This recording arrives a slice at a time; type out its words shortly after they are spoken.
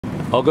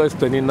August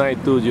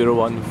 29,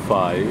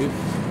 2015,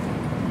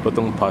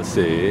 Potong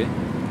Pasir.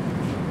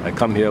 I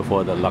come here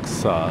for the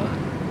Laksa,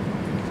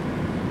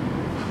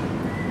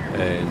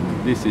 and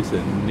this is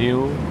a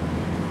new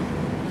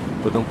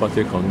Potong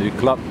Pasir Community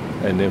Club,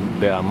 and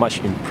there are much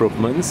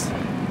improvements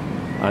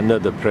under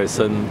the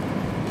present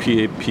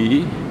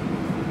PAP,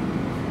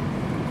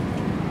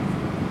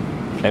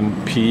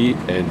 MP,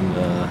 and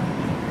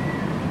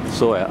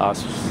so I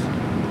asked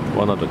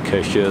one of the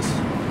cashiers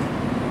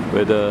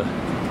whether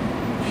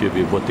she'll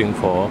be voting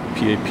for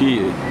PAP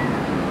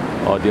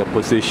or the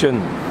opposition.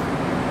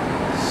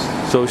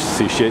 So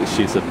she said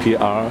she's a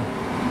PR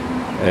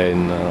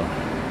and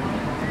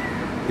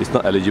is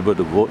not eligible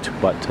to vote,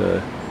 but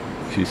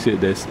she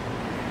said there's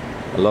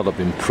a lot of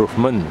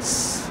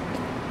improvements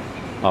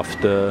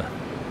after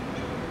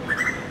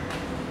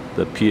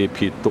the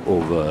PAP took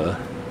over,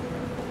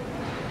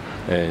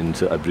 and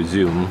I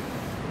presume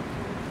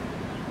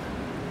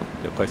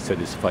they're quite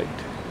satisfied.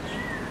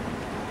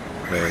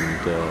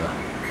 And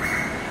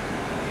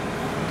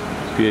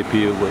PAP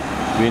would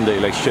win the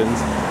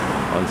elections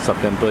on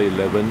September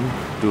 11,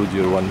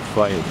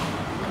 2015,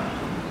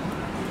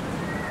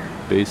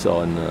 based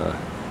on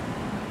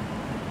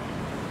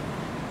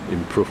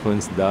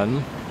improvements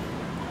done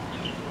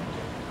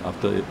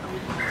after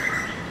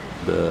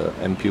the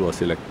MP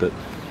was elected.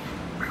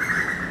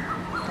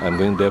 I'm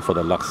going there for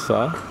the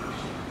Laksa.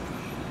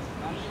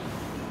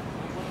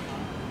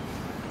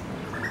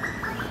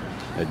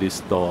 At this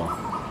store.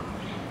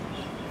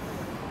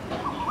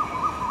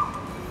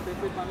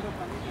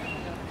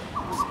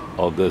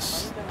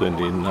 August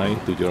 29,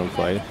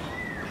 2005,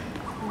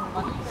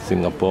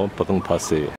 Singapore, Potong Pasir.